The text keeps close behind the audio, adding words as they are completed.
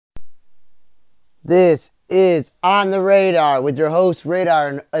This is On the Radar with your host, Radar.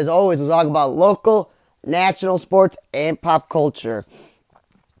 And as always, we'll talk about local, national sports, and pop culture.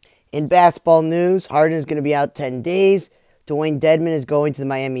 In basketball news, Harden is going to be out 10 days. Dwayne Dedmon is going to the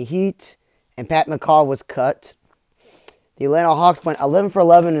Miami Heat. And Pat McCaw was cut. The Atlanta Hawks went 11 for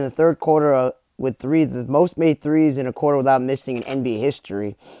 11 in the third quarter with threes, the most made threes in a quarter without missing in NBA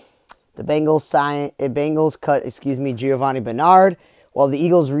history. The Bengals cut Giovanni Bernard, while the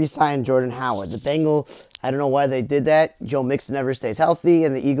Eagles re-signed Jordan Howard. The Bengals, I don't know why they did that. Joe Mixon never stays healthy,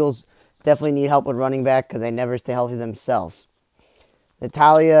 and the Eagles definitely need help with running back because they never stay healthy themselves.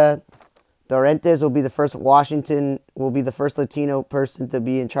 Natalia Dorentes will be the first Latino person to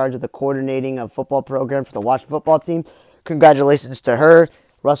be in charge of the coordinating of football program for the Washington football team. Congratulations to her.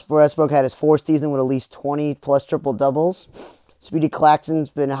 Russ Westbrook had his fourth season with at least 20 plus triple doubles. Speedy Claxton's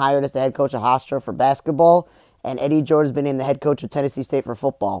been hired as the head coach of Hofstra for basketball, and Eddie George has been named the head coach of Tennessee State for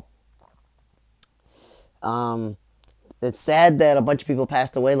football. It's sad that a bunch of people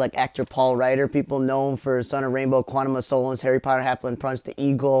passed away, like actor Paul Reider, people known for Son of Rainbow, Quantum of Solace, Harry Potter, Half-Blood Prince, The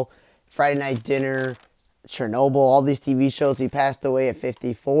Eagle, Friday Night Dinner, Chernobyl, all these TV shows. He passed away at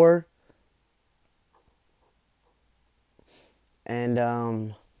 54.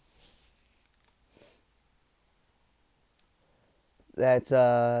 And that's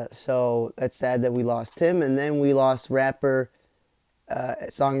sad that we lost him. And then we lost rapper,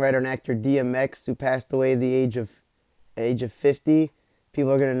 songwriter, and actor DMX, who passed away at the age of 50.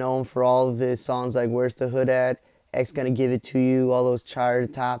 People are gonna know him for all of his songs like "Where's the Hood At," "X Gonna Give It to You," all those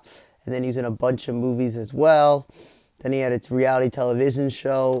chart tops. And then he was in a bunch of movies as well. Then he had a reality television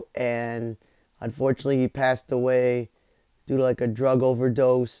show, and unfortunately he passed away due to like a drug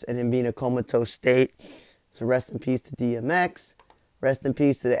overdose and him being in a comatose state. So rest in peace to DMX. Rest in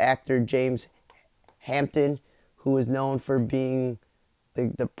peace to the actor James Hampton, who is known for being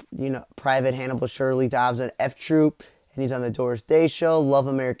the private Hannibal Shirley Dobbs on F Troop, and he's on the Doris Day Show, Love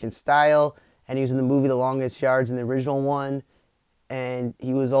American Style, and he was in the movie The Longest Yards in the original one, and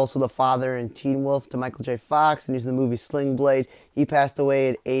he was also the father in Teen Wolf to Michael J. Fox, and he's in the movie Sling Blade. He passed away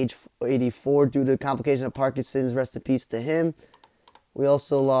at age 84 due to complications of Parkinson's. Rest in peace to him. We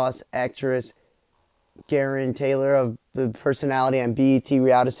also lost actress Garen Taylor of the personality on BET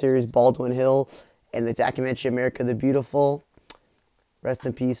reality series Baldwin Hill and the documentary America the Beautiful. Rest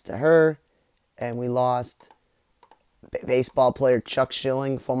in peace to her. And we lost baseball player Chuck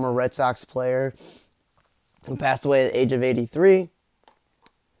Schilling, former Red Sox player, who passed away at the age of 83.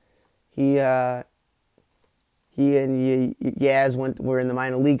 He and Yaz were in the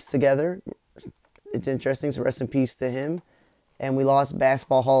minor leagues together. It's interesting, so rest in peace to him. And we lost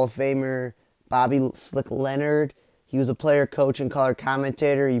Basketball Hall of Famer Bobby Slick Leonard. He was a player, coach, and color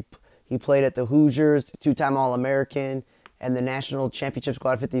commentator. He played at the Hoosiers, two-time All-American, and the National Championship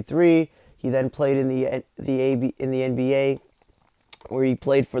Squad 53. He then played in the NBA, where he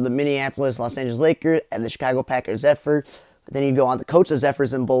played for the Minneapolis Los Angeles Lakers and the Chicago Packers Zephyrs. Then he'd go on to coach the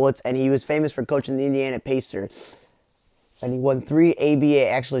Zephyrs and Bullets, and he was famous for coaching the Indiana Pacers. And he won 3 ABA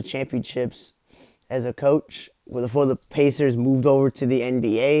actual championships as a coach before the Pacers moved over to the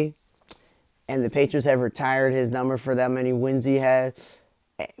NBA. And the Patriots have retired his number for that many wins he had,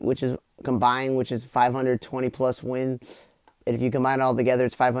 which is 520 plus wins. And if you combine it all together,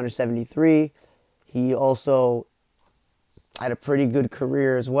 it's 573. He also had a pretty good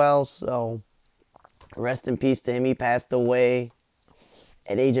career as well, so rest in peace to him. He passed away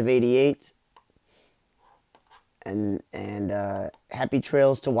at age of 88. And happy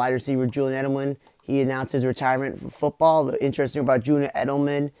trails to wide receiver Julian Edelman. He announced his retirement from football. The interesting about Julian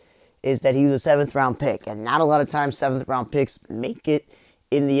Edelman is that he was a 7th round pick, and not a lot of times 7th round picks make it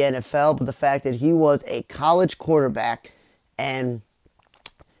in the NFL, but the fact that he was a college quarterback, and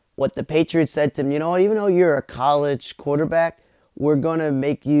what the Patriots said to him, you know what, even though you're a college quarterback, we're going to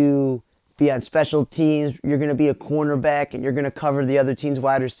make you be on special teams, you're going to be a cornerback, and you're going to cover the other team's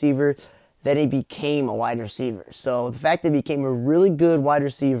wide receiver. Then he became a wide receiver. So the fact that he became a really good wide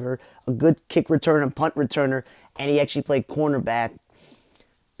receiver, a good kick returner and punt returner, and he actually played cornerback,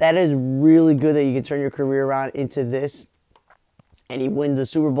 that is really good that you can turn your career around into this. And he wins the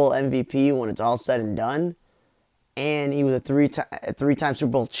Super Bowl MVP when it's all said and done. And he was a three-time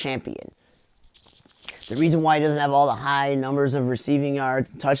Super Bowl champion. The reason why he doesn't have all the high numbers of receiving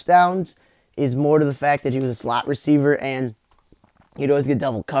yards and touchdowns is more to the fact that he was a slot receiver and he'd always get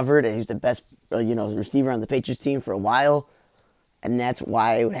double covered, and he was the best receiver on the Patriots team for a while. And that's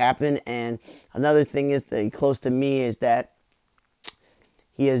why it would happen. And another thing is that close to me is that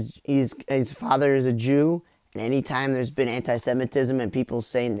his father is a Jew, and anytime there's been anti-Semitism and people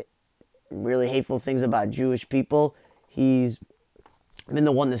saying really hateful things about Jewish people, he's been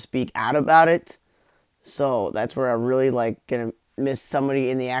the one to speak out about it. So that's where I really like gonna miss somebody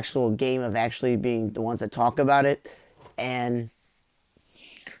in the actual game of actually being the ones that talk about it. And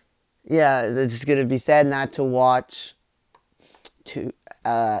yeah, it's just gonna be sad not to watch to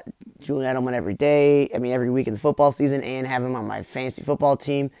Julian Edelman every day. I mean, every week in the football season, and have him on my fantasy football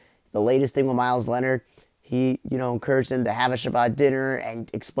team. The latest thing with Miles Leonard, he encouraged him to have a Shabbat dinner and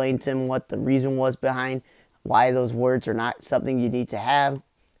explained to him what the reason was behind why those words are not something you need to have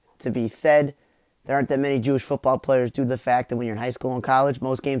to be said. There aren't that many Jewish football players due to the fact that when you're in high school and college,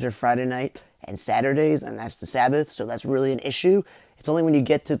 most games are Friday night and Saturdays, and that's the Sabbath, so that's really an issue. It's only when you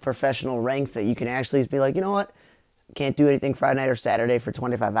get to professional ranks that you can actually be like, you know what, can't do anything Friday night or Saturday for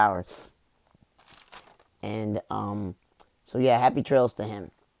 25 hours. And so yeah, happy trails to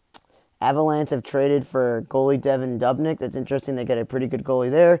him. Avalanche have traded for goalie Devin Dubnyk. That's interesting. They got a pretty good goalie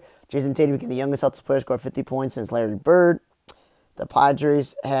there. Jason Tatum became the youngest Celtics player to score 50 points since Larry Bird. The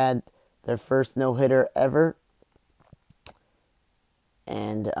Padres had their first no-hitter ever,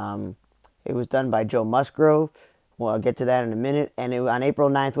 and it was done by Joe Musgrove. Well, I'll get to that in a minute. And on April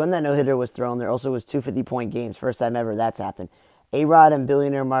 9th, when that no-hitter was thrown, there also was 2 50-point games. First time ever that's happened. A-Rod and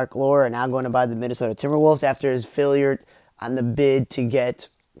billionaire Mark Lore are now going to buy the Minnesota Timberwolves after his failure on the bid to get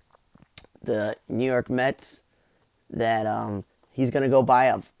the New York Mets. That he's going to go buy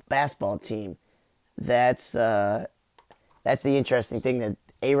a basketball team. That's the interesting thing, that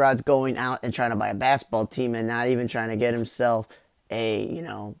A-Rod's going out and trying to buy a basketball team and not even trying to get himself a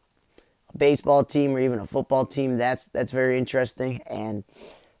baseball team or even a football team. That's very interesting, and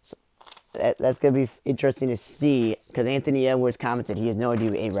so that's going to be interesting to see, because Anthony Edwards commented he has no idea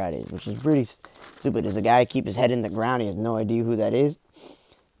who A-Rod is, which is pretty stupid. Does a guy keep his head in the ground? He has no idea who that is.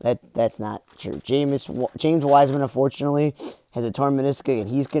 That's not true. James Wiseman, unfortunately, has a torn meniscus, and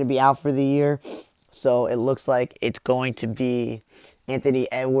he's going to be out for the year. So it looks like it's going to be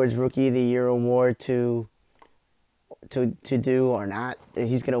Anthony Edwards Rookie of the Year award to do or not.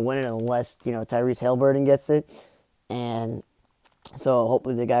 He's going to win it unless Tyrese Haliburton gets it. And so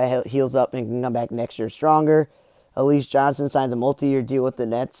hopefully the guy heals up and can come back next year stronger. Elise Johnson signs a multi-year deal with the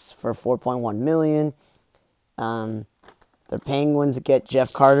Nets for $4.1 million. The Penguins get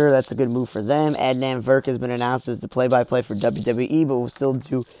Jeff Carter. That's a good move for them. Adnan Virk has been announced as the play-by-play for WWE, but will still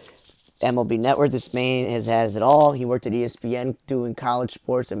do MLB Network. This man has it all. He worked at ESPN doing college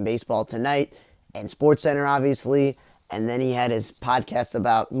sports and baseball tonight, and SportsCenter, obviously. And then he had his podcast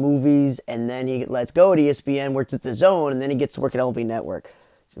about movies, and then he lets go at ESPN, works at the Zone, and then he gets to work at MLB Network.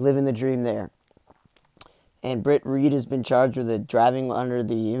 Living the dream there. And Britt Reed has been charged with driving under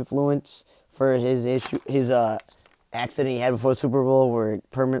the influence for his accident he had before the Super Bowl where it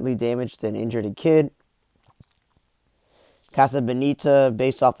permanently damaged and injured a kid. Casa Bonita,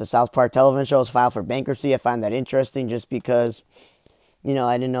 based off the South Park television show, is filed for bankruptcy. I find that interesting just because,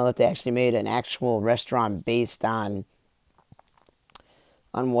 I didn't know that they actually made an actual restaurant based on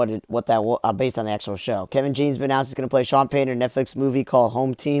based on the actual show. Kevin James been announced he's going to play Sean Payne in a Netflix movie called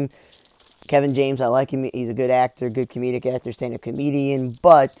Home Team. Kevin James, I like him. He's a good actor, good comedic actor, stand-up comedian,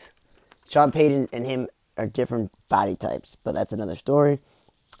 but Sean Payton and him are different body types, but that's another story.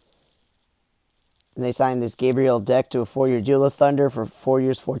 And they signed this Gabriel Deck to a 4-year deal with Thunder for 4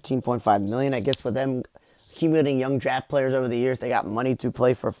 years, $14.5 million. I guess with them accumulating young draft players over the years, they got money to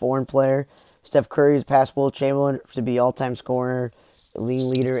play for a foreign player. Steph Curry has passed Wilt Chamberlain to be all-time scorer,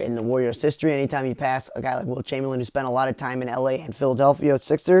 leader in the Warriors' history. Anytime you pass a guy like Wilt Chamberlain, who spent a lot of time in LA and Philadelphia,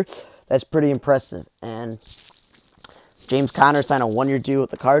 Sixer, that's pretty impressive. And James Conner signed a 1-year deal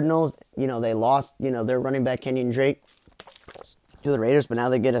with the Cardinals. They lost, their running back Kenyon Drake to the Raiders, but now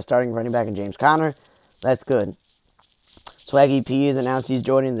they get a starting running back in James Conner. That's good. Swaggy P has announced he's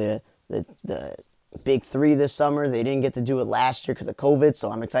joining the Big Three this summer. They didn't get to do it last year because of COVID,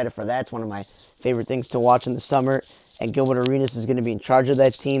 so I'm excited for that. It's one of my favorite things to watch in the summer. And Gilbert Arenas is going to be in charge of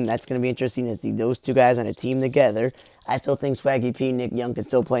that team. That's going to be interesting to see those two guys on a team together. I still think Swaggy P, Nick Young, can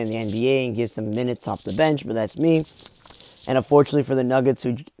still play in the NBA and give some minutes off the bench, but that's me. And unfortunately for the Nuggets,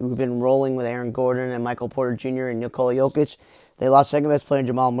 who've been rolling with Aaron Gordon and Michael Porter Jr. and Nikola Jokic, they lost second-best player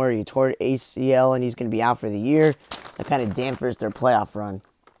Jamal Murray. He tore ACL, and he's going to be out for the year. That kind of dampers their playoff run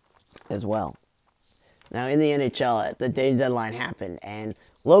as well. Now, in the NHL, the day deadline happened, and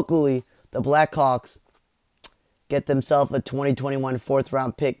locally, the Blackhawks get themselves a 2021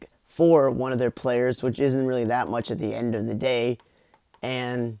 fourth-round pick for one of their players, which isn't really that much at the end of the day.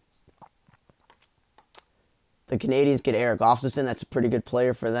 And the Canadiens get Eric Gustafsson. That's a pretty good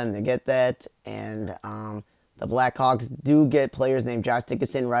player for them to get that. And the Blackhawks do get players named Josh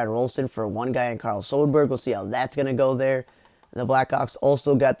Dickinson, Ryder Olsen for one guy, and Carl Soderberg. We'll see how that's going to go there. The Blackhawks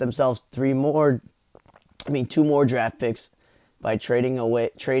also got themselves two more draft picks by trading in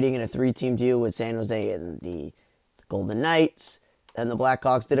a 3-team deal with San Jose and the Golden Knights. And the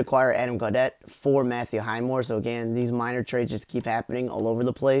Blackhawks did acquire Adam Gaudette for Matthew Highmore. So again, these minor trades just keep happening all over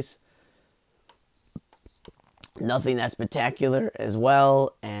the place. Nothing that spectacular as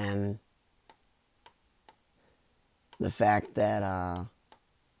well. And the fact that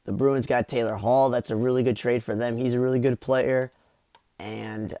the Bruins got Taylor Hall, that's a really good trade for them. He's a really good player.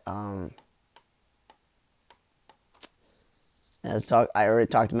 And I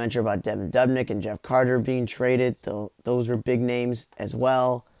already mentioned about Devin Dubnyk and Jeff Carter being traded. Those were big names as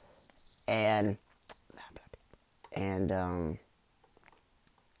well. And the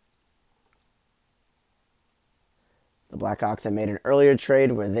Blackhawks had made an earlier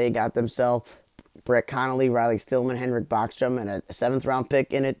trade where they got themselves Brett Connolly, Riley Stillman, Henrik Backstrom, and a 7th-round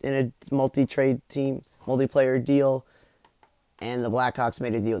pick in a multiplayer deal. And the Blackhawks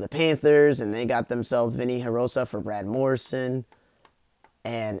made a deal with the Panthers, and they got themselves Vinny Hirosa for Brad Morrison.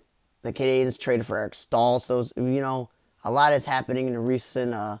 And the Canadiens traded for Eric Staal. So, a lot is happening in the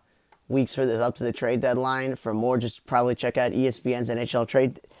recent weeks for this up to the trade deadline. For more, just probably check out ESPN's NHL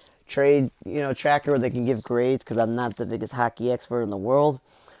trade tracker where they can give grades, because I'm not the biggest hockey expert in the world.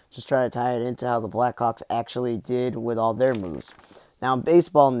 Just try to tie it into how the Blackhawks actually did with all their moves. Now, in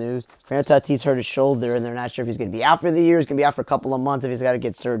baseball news, Fernando Tatis hurt his shoulder, and they're not sure if he's going to be out for the year. He's going to be out for a couple of months if he's got to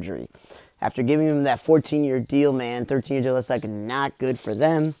get surgery. After giving him that 14-year deal, 13-year deal, that's like not good for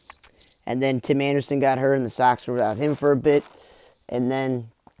them. And then Tim Anderson got hurt, and the Sox were without him for a bit. And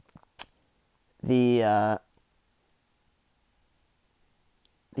then the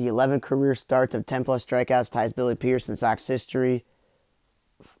 11 career starts of 10-plus strikeouts ties Billy Pierce in Sox history.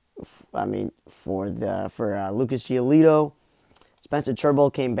 For Lucas Giolito. Spencer Turnbull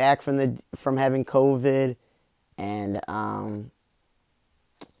came back from having COVID, and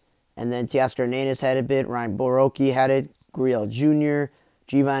then Teoscar Hernandez had a bit. Ryan Borucki had it. Gurriel Jr.,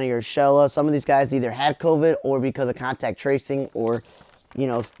 Giovanni Urshela. Some of these guys either had COVID or because of contact tracing or,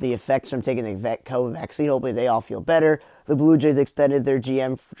 the effects from taking the COVID vaccine. Hopefully they all feel better. The Blue Jays extended their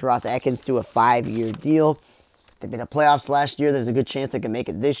GM, Ross Atkins, to a 5-year deal. They made the playoffs last year. There's a good chance they can make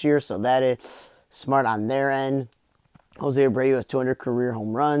it this year, so that is smart on their end. Jose Abreu has 200 career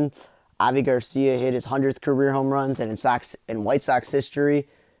home runs. Avi Garcia hit his 100th career home runs, and in White Sox history,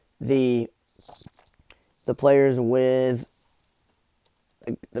 the players with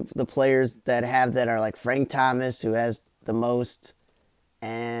the players that are like Frank Thomas, who has the most,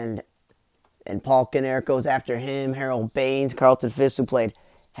 and Paul Konerko goes after him. Harold Baines, Carlton Fisk, who played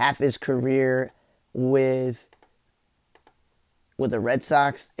half his career with the Red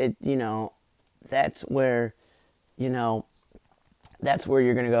Sox. That's where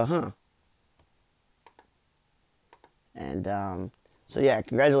you're going to go, huh? And, so yeah,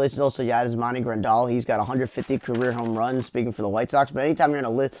 congratulations also Yasmani Grandal. He's got 150 career home runs, speaking for the White Sox. But anytime you're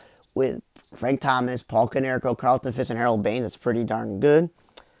going to live with Frank Thomas, Paul Konerko, Carlton Fisk, and Harold Baines, that's pretty darn good.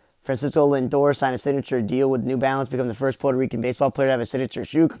 Francisco Lindor signed a signature deal with New Balance, become the first Puerto Rican baseball player to have a signature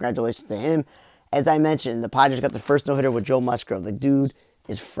shoe. Congratulations to him. As I mentioned, the Padres got the first no-hitter with Joe Musgrove. The dude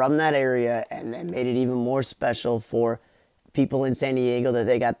is from that area, and that made it even more special for people in San Diego that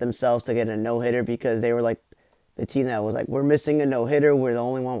they got themselves to get a no-hitter, because they were like the team that was like, we're missing a no-hitter. We're the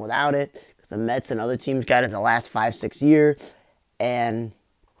only one without it, because the Mets and other teams got it the last 5-6 years. And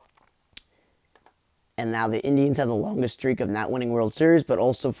now the Indians have the longest streak of not winning World Series, but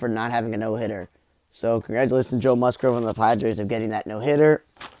also for not having a no-hitter. So congratulations to Joe Musgrove and the Padres of getting that no-hitter.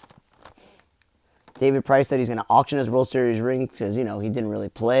 David Price said he's going to auction his World Series ring because, he didn't really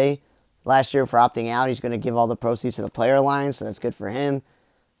play last year for opting out. He's going to give all the proceeds to the player line, so that's good for him.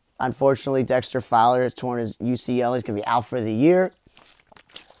 Unfortunately, Dexter Fowler has torn his UCL. He's going to be out for the year.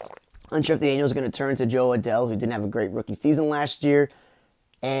 Unsure if the Angels are going to turn to Joe Adell, who didn't have a great rookie season last year.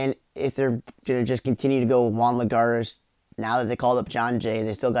 And if they're going to just continue to go with Juan Lagares, now that they called up John Jay,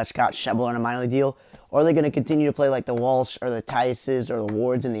 they still got Scott Schebler on a minor league deal. Or are they going to continue to play like the Walsh or the Tices or the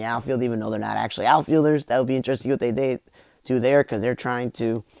Wards in the outfield, even though they're not actually outfielders? That would be interesting to see what they do there, because they're trying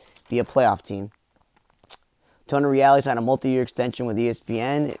to be a playoff team. Tony Reali signed a multi-year extension with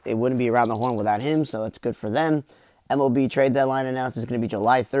ESPN. It wouldn't be around the horn without him, so that's good for them. MLB trade deadline announced is going to be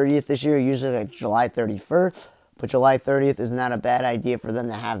July 30th this year, usually like July 31st. But July 30th is not a bad idea for them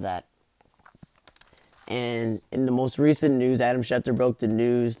to have that. And in the most recent news, Adam Schefter broke the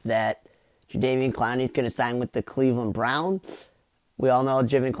news that Jadeveon Clowney is going to sign with the Cleveland Browns. We all know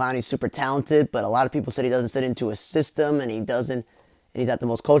Jadeveon Clowney is super talented, but a lot of people said he doesn't fit into a system, and he's not the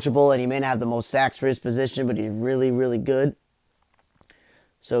most coachable, and he may not have the most sacks for his position, but he's really, really good.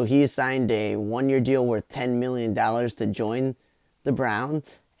 So he signed a 1-year deal worth $10 million to join the Browns.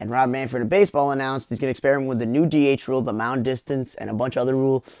 And Rob Manfred of baseball announced he's going to experiment with the new DH rule, the mound distance, and a bunch of other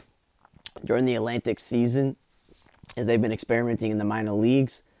rules during the Atlantic season, as they've been experimenting in the minor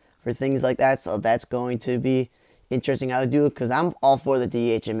leagues for things like that. So that's going to be interesting how they do it, because I'm all for the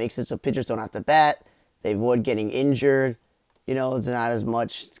DH. It makes it so pitchers don't have to bat. They avoid getting injured. It's not as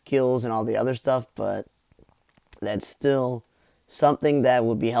much skills and all the other stuff, but that's still something that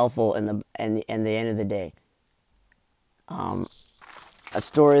would be helpful in the end of the day. A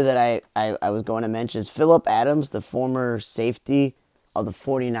story that I was going to mention is Phillip Adams, the former safety of the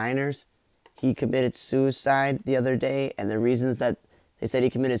 49ers. He committed suicide the other day, and the reasons that they said he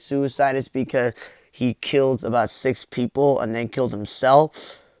committed suicide is because he killed about 6 people and then killed himself.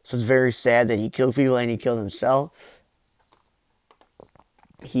 So it's very sad that he killed people and he killed himself.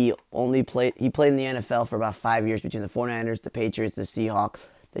 He played in the NFL for about 5 years between the 49ers, the Patriots, the Seahawks,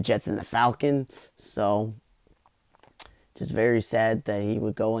 the Jets, and the Falcons. So just very sad that he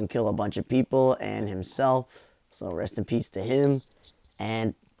would go and kill a bunch of people and himself. So rest in peace to him.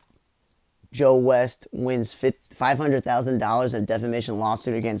 And Joe West wins $500,000 in a defamation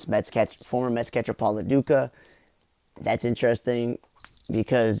lawsuit against former Mets catcher Paul Lo Duca. That's interesting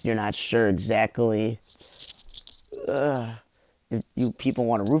because you're not sure exactly if you people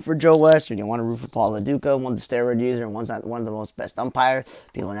want to root for Joe West or you want to root for Paul Lo Duca. One's a steroid user and one's not one of the most best umpires.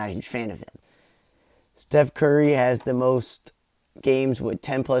 People are not a huge fan of him. Steph Curry has the most games with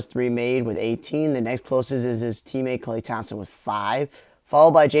 10 plus 3 made with 18. The next closest is his teammate Klay Thompson with 5.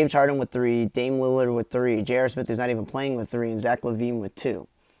 Followed by James Harden with 3, Dame Lillard with 3, J.R. Smith, who's not even playing, with 3, and Zach LaVine with 2.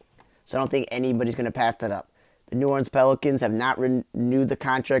 So I don't think anybody's going to pass that up. The New Orleans Pelicans have not renewed the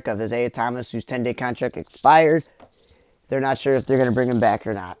contract of Isaiah Thomas, whose 10-day contract expired. They're not sure if they're going to bring him back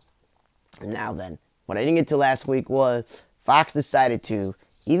or not. And now then, what I didn't get to last week was Fox decided to,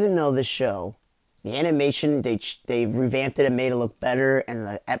 even though the show, the animation, they revamped it and made it look better, and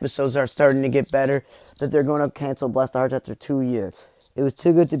the episodes are starting to get better, that they're going to cancel Bless the Hearts after 2 years. It was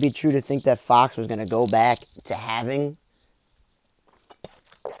too good to be true to think that Fox was going to go back to having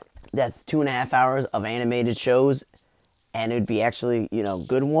that 2.5 hours of animated shows, and it would be actually,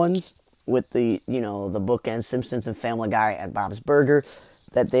 good ones with the, the bookend Simpsons and Family Guy and Bob's Burger,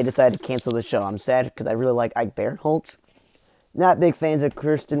 that they decided to cancel the show. I'm sad because I really like Ike Barinholtz. Not big fans of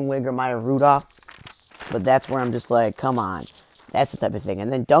Kristen Wiig or Maya Rudolph, but that's where I'm just like, come on. That's the type of thing.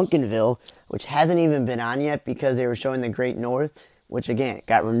 And then Duncanville, which hasn't even been on yet because they were showing the Great North, which again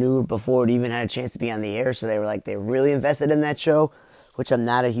got renewed before it even had a chance to be on the air. So they really invested in that show, which I'm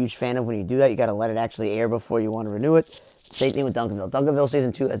not a huge fan of. When you do that, you got to let it actually air before you want to renew it. Same thing with Duncanville. Duncanville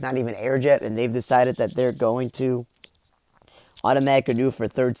season 2 has not even aired yet, and they've decided that they're going to automatic renew for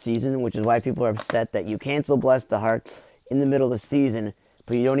 3rd season, which is why people are upset that you cancel Bless the Heart in the middle of the season,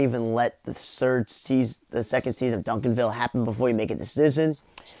 but you don't even let the 2nd season of Duncanville happen before you make a decision.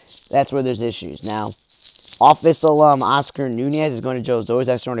 That's where there's issues. Now, Office alum Oscar Nunez is going to Zoe's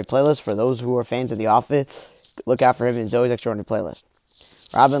Extraordinary Playlist. For those who are fans of The Office, look out for him in Zoe's Extraordinary Playlist.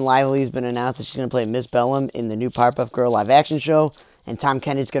 Robin Lively has been announced that she's going to play Miss Bellum in the new Powerpuff Girl live-action show, and Tom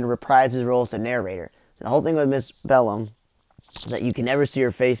Kenny's going to reprise his role as the narrator. The whole thing with Miss Bellum is that you can never see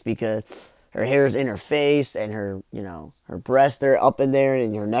her face because her hair is in her face, and her breasts are up in there,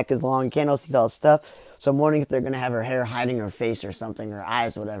 and her neck is long. You can't see all that stuff. So I'm wondering if they're going to have her hair hiding her face or something, her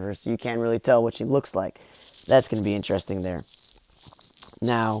eyes, whatever, so you can't really tell what she looks like. That's going to be interesting there.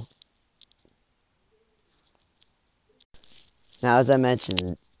 Now, as I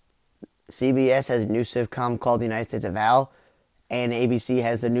mentioned, CBS has a new sitcom called The United States of Al, and ABC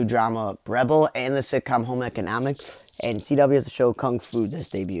has the new drama Rebel and the sitcom Home Economics, and CW has the show Kung Fu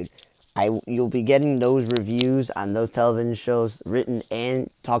just debuted. You'll be getting those reviews on those television shows written and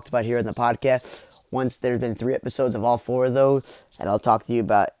talked about here in the podcast once there's been 3 episodes of all 4 of those, and I'll talk to you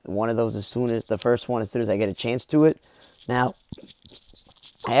about one of those as soon as I get a chance to it. Now,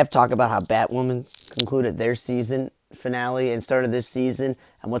 I have talked about how Batwoman concluded their season finale and started this season,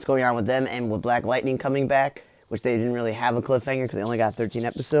 and what's going on with them, and with Black Lightning coming back, which they didn't really have a cliffhanger because they only got 13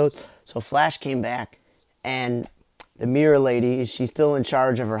 episodes. So Flash came back, and the Mirror Lady, she's still in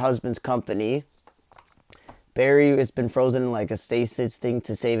charge of her husband's company. Barry has been frozen in like a stasis thing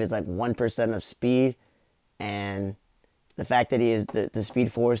to save his like 1% of speed, and the fact that the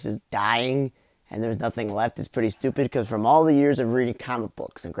Speed Force is dying and there's nothing left is pretty stupid, because from all the years of reading comic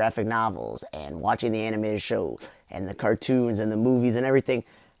books and graphic novels and watching the animated shows and the cartoons and the movies and everything,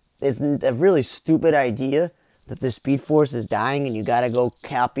 it's a really stupid idea that the Speed Force is dying and you gotta go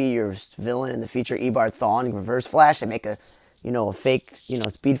copy your villain in the future, Eobard Thawne, Reverse Flash, and make a fake,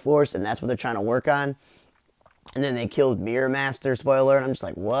 Speed Force, and that's what they're trying to work on. And then they killed Mirror Master, spoiler, and I'm just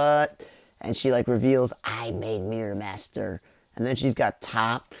like, what? And she like reveals, I made Mirror Master. And then she's got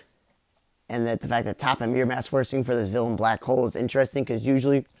Top, and that the fact that Top and Mirror Master working for this villain Black Hole is interesting because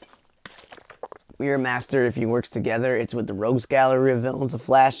usually Mirror Master, if he works together, it's with the Rogues Gallery of villains of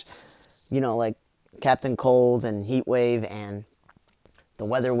Flash, like Captain Cold and Heatwave and the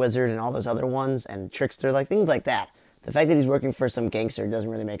Weather Wizard and all those other ones and Trickster, like things like that. The fact that he's working for some gangster doesn't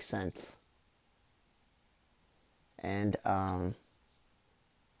really make sense. And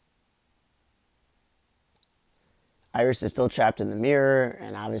Iris is still trapped in the mirror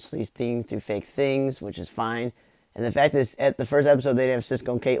and obviously seeing through fake things, which is fine. And the fact is, at the first episode, they have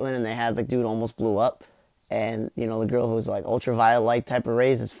Cisco and Caitlin, and they had like dude almost blew up, and the girl who's like ultraviolet light type of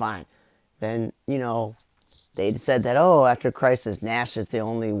rays is fine. Then they said that after Crisis, Nash is the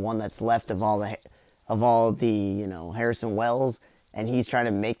only one that's left of all the Harrison Wells, and he's trying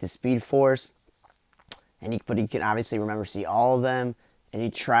to make the Speed Force, but he can obviously see all of them, and he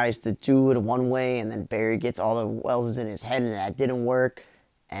tries to do it one way, and then Barry gets all the Wells in his head, and that didn't work,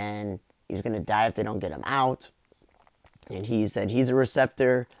 and he's gonna die if they don't get him out. And he said he's a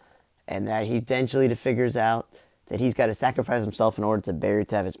receptor, and that he eventually figures out that he's got to sacrifice himself in order to Barry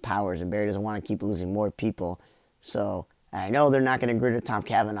to have his powers, and Barry doesn't want to keep losing more people. So, and I know they're not going to get rid of Tom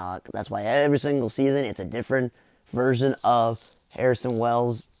Cavanaugh. That's why every single season it's a different version of Harrison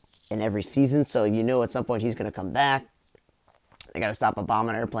Wells in every season. So at some point he's going to come back. They got to stop a bomb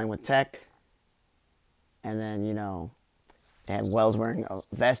on an airplane with Tech. And then, they have Wells wearing a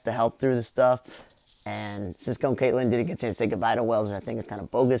vest to help through the stuff. And Cisco and Caitlin didn't get a chance to say goodbye to Wells, and I think it's kind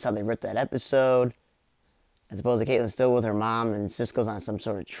of bogus how they ripped that episode. I suppose that Caitlin's still with her mom, and Cisco's on some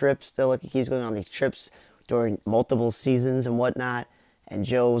sort of trip still. Like, he keeps going on these trips during multiple seasons and whatnot. And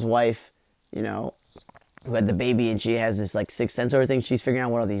Joe's wife, who had the baby, and she has this, like, sixth sense or thing. She's figuring out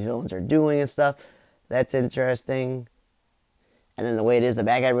what all these villains are doing and stuff. That's interesting. And then the way it is, the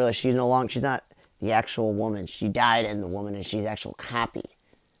bad guy realized she's not the actual woman. She died in the woman, and she's actual copy.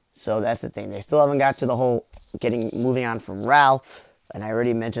 So that's the thing. They still haven't got to the whole moving on from Ralph. And I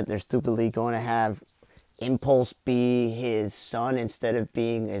already mentioned they're stupidly going to have Impulse be his son instead of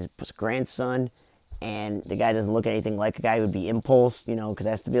being his grandson. And the guy doesn't look anything like a guy who would be Impulse, because it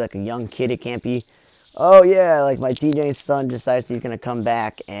has to be like a young kid. It can't be, oh yeah, like my teenage son decides he's going to come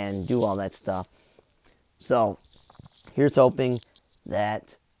back and do all that stuff. So here's hoping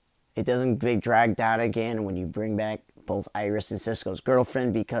that it doesn't get dragged out again when you bring back both Iris and Cisco's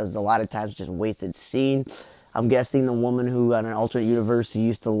girlfriend, because a lot of times it's just wasted scene. I'm guessing the woman who on an alternate universe who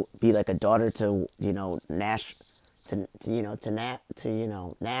used to be like a daughter to Nash,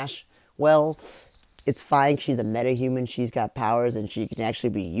 Nash. Well, it's fine. She's a metahuman. She's got powers and she can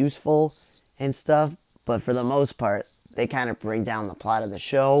actually be useful and stuff. But for the most part, they kind of bring down the plot of the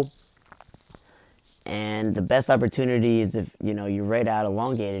show. And the best opportunity is if you write out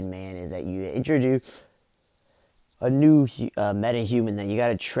Elongated Man, is that you introduce a new metahuman that you got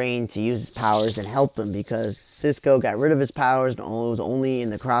to train to use his powers and help him, because Cisco got rid of his powers and it was only in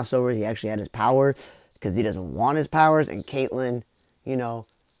the crossover he actually had his power because he doesn't want his powers. And Caitlin,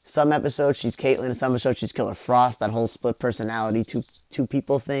 some episodes she's Caitlin, some episodes she's Killer Frost, that whole split personality two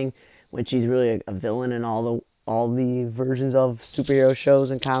people thing, when she's really a villain in all the versions of superhero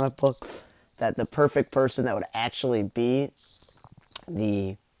shows and comic books. That the perfect person that would actually be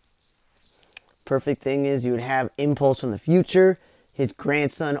the perfect thing is you would have Impulse from the future, his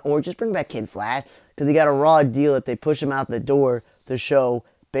grandson, or just bring back Kid Flash, because he got a raw deal that they push him out the door to show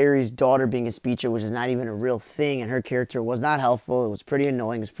Barry's daughter being a speecher, which is not even a real thing, and her character was not helpful. It was pretty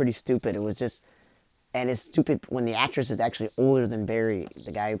annoying. It was pretty stupid. It was just, and it's stupid when the actress is actually older than Barry,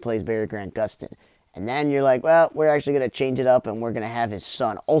 the guy who plays Barry Grant Gustin. And then you're like, well, we're actually going to change it up, and we're going to have his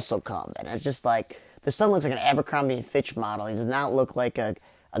son also come. And it's just like, the son looks like an Abercrombie & Fitch model. He does not look like a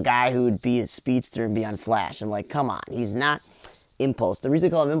guy who would be a speedster and be on Flash. I'm like, come on. He's not Impulse. The reason I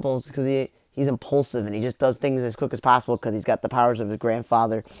call him Impulse is because he's impulsive, and he just does things as quick as possible because he's got the powers of his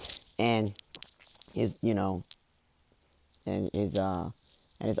grandfather and his, and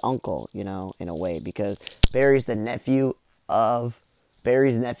his uncle, in a way, because Barry's nephew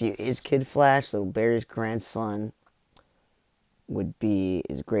is Kid Flash, so Barry's grandson would be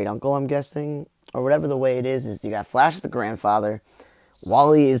his great uncle, I'm guessing, or whatever. The way it is you got Flash as the grandfather,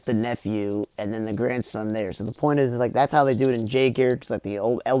 Wally is the nephew, and then the grandson there. So the point is, like, that's how they do it in Jay Garrick, like the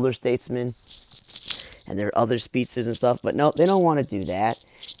old elder statesman, and there are other speedsters and stuff. But no, they don't want to do that.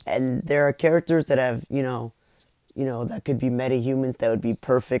 And there are characters that have, that could be metahumans that would be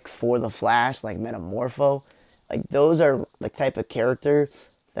perfect for the Flash, like Metamorpho. Like, those are the type of character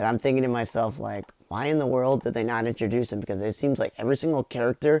that I'm thinking to myself, like, why in the world did they not introduce him? Because it seems like every single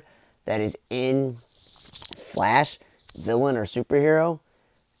character that is in Flash, villain or superhero,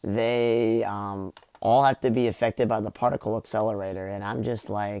 they all have to be affected by the particle accelerator. And I'm just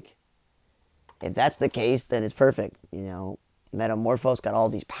like, if that's the case, then it's perfect. Metamorphos got all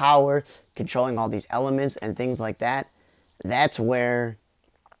these power, controlling all these elements and things like that. That's where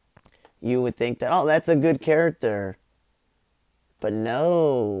you would think that, oh, that's a good character. But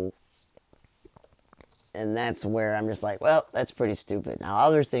no. And that's where I'm just like, well, that's pretty stupid. Now,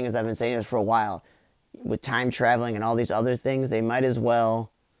 other things I've been saying this for a while. With time traveling and all these other things, they might as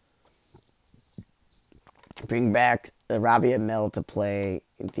well bring back Robbie Amell to play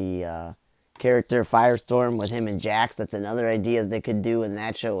the character Firestorm with him and Jax. That's another idea they could do in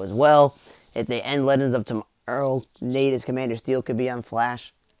that show as well. If they end Legends of Tomorrow, Nate as Commander Steel could be on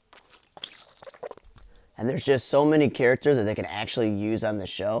Flash. And there's just so many characters that they can actually use on the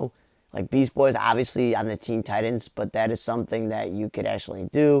show. Like Beast Boy's obviously on the Teen Titans, but that is something that you could actually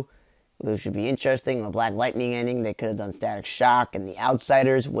do. Which should be interesting. The Black Lightning ending, they could have done Static Shock and the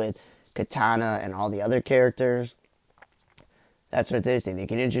Outsiders with Katana and all the other characters. That's what they say. They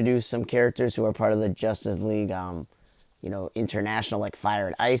can introduce some characters who are part of the Justice League, international, like Fire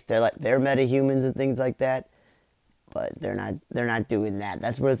and Ice. They're metahumans and things like that. But they're not doing that.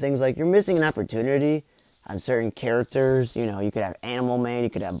 That's where things like you're missing an opportunity on certain characters. You could have Animal Man, you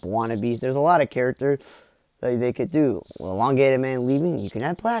could have Buona Beast. There's a lot of characters that they could do. With Elongated Man leaving, you can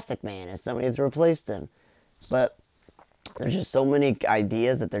have Plastic Man as somebody to replace them. But there's just so many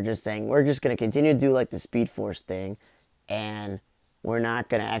ideas that they're just saying, we're just going to continue to do like the Speed Force thing, and we're not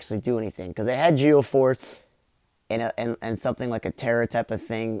going to actually do anything. Because they had Geoforce and something like a Terra type of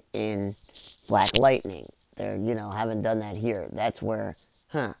thing in Black Lightning. They're, haven't done that here. That's where,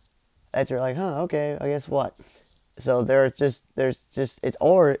 that's where like, okay, I guess what? So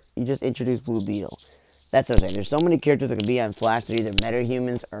or you just introduce Blue Beetle. That's what I'm saying. There's so many characters that could be on Flash that are either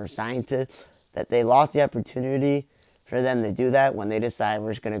metahumans or scientists that they lost the opportunity for them to do that when they decide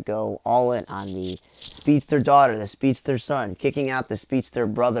we're just going to go all in on the speedster daughter, the speedster son, kicking out the speedster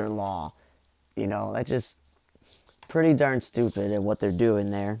brother-in-law. That's just pretty darn stupid at what they're doing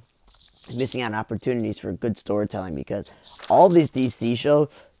there. Missing out on opportunities for good storytelling because all these DC shows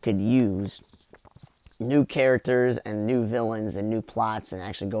could use new characters and new villains and new plots and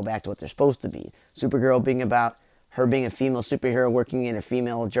actually go back to what they're supposed to be. Supergirl being about her being a female superhero working in a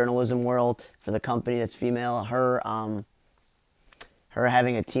female journalism world for the company that's female. Her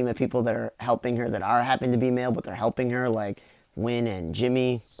having a team of people that are helping her that are happen to be male, but they're helping her, like Winn and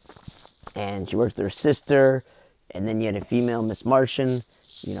Jimmy. And she works with her sister. And then you had a female Miss Martian.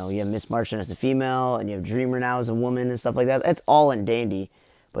 You have Miss Martian as a female, and you have Dreamer now as a woman and stuff like that. That's all in dandy.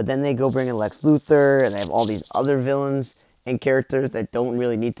 But then they go bring in Lex Luthor, and they have all these other villains and characters that don't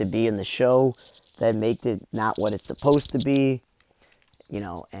really need to be in the show, that make it not what it's supposed to be,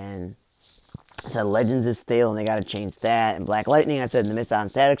 and so Legends is stale, and they got to change that. And Black Lightning, I said, they missed out on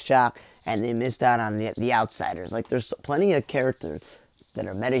Static Shock, and they missed out on the Outsiders. Like, there's plenty of characters that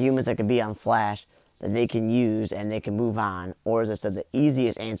are metahumans that could be on Flash that they can use, and they can move on. Or, as I said, the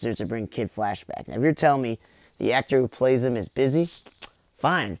easiest answer is to bring Kid Flash back. Now, if you're telling me the actor who plays him is busy,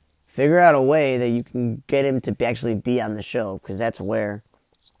 fine. Figure out a way that you can get him to actually be on the show, because that's where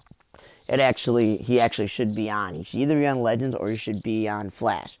he actually should be on. He should either be on Legends or he should be on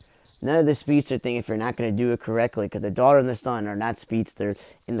Flash. None of the speedster thing if you're not going to do it correctly, because the daughter and the son are not speedsters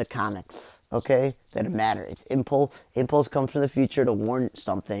in the comics. Okay? That doesn't matter. It's Impulse. Impulse comes from the future to warn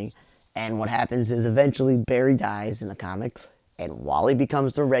something, and what happens is eventually Barry dies in the comics, and Wally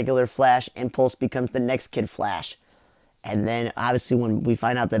becomes the regular Flash. Impulse becomes the next Kid Flash. And then, obviously, when we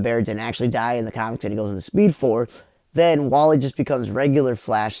find out that Barry didn't actually die in the comics and he goes into Speed Force, then Wally just becomes regular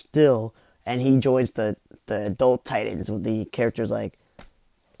Flash still, and he joins the adult Titans with the characters like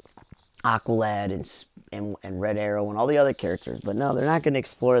Aqualad and Red Arrow and all the other characters. But no, they're not going to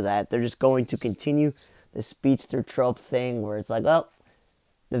explore that. They're just going to continue the speedster trope thing where it's like, well,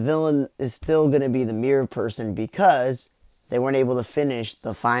 the villain is still going to be the mirror person because they weren't able to finish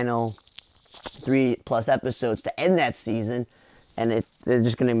the final 3+ episodes to end that season, and they're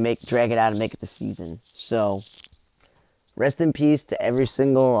just going to drag it out and make it the season. So, rest in peace to every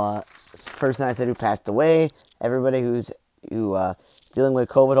single person I said who passed away, everybody who's dealing with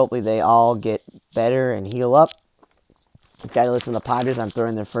COVID. Hopefully they all get better and heal up. I've got to listen to the Padres on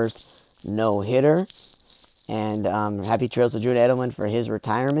throwing their first no-hitter. And happy trails to Jude Edelman for his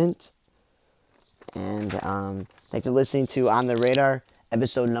retirement. And thanks for listening to On the Radar,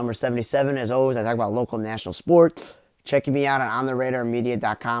 episode number 77. As always, I talk about local national sports. Checking me out on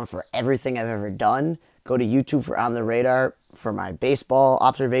ontheradarmedia.com for everything I've ever done. Go to YouTube for On the Radar for my baseball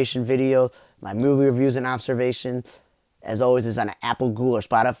observation video, my movie reviews and observations. As always, is on Apple, Google, or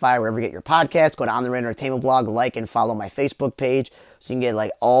Spotify, wherever you get your podcasts. Go to On the Radar Entertainment blog, like and follow my Facebook page so you can get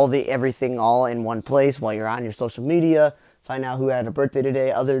like everything all in one place while you're on your social media. Find out who had a birthday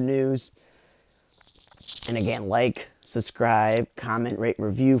today, other news. And again, like, subscribe, comment, rate,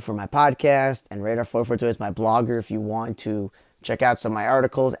 review for my podcast. And Radar 442 is my blogger if you want to check out some of my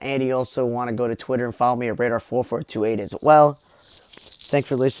articles. And you also want to go to Twitter and follow me at Radar 4428 as well. Thanks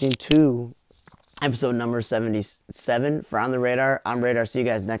for listening to episode number 77 for On the Radar. I'm Radar. See you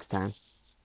guys next time.